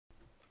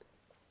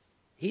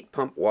Heat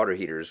pump water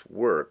heaters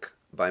work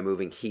by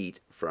moving heat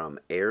from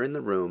air in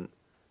the room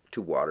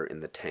to water in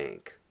the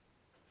tank.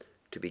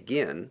 To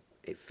begin,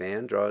 a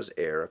fan draws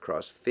air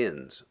across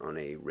fins on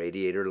a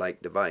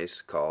radiator-like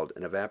device called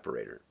an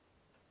evaporator.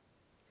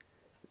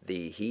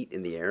 The heat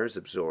in the air is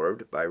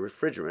absorbed by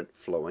refrigerant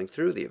flowing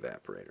through the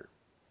evaporator.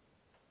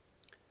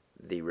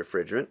 The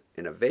refrigerant,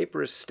 in a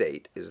vaporous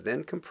state, is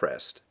then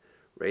compressed,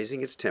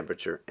 raising its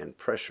temperature and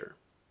pressure.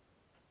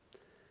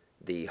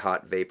 The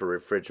hot vapor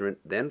refrigerant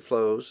then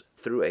flows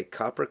through a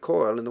copper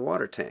coil in the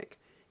water tank,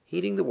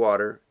 heating the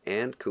water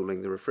and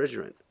cooling the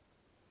refrigerant.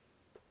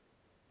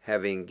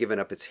 Having given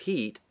up its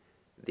heat,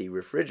 the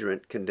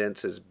refrigerant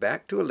condenses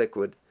back to a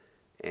liquid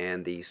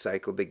and the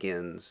cycle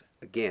begins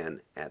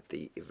again at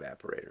the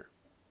evaporator.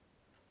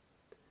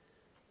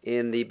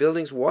 In the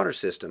building's water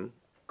system,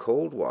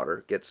 cold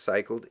water gets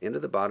cycled into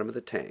the bottom of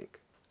the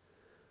tank,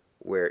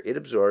 where it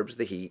absorbs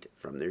the heat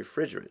from the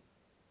refrigerant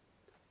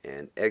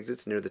and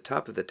exits near the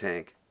top of the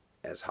tank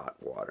as hot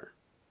water.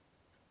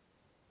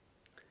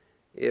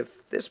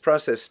 If this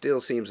process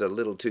still seems a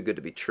little too good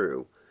to be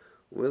true,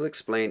 we'll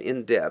explain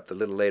in depth a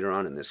little later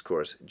on in this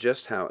course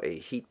just how a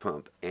heat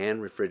pump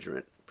and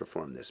refrigerant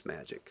perform this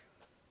magic.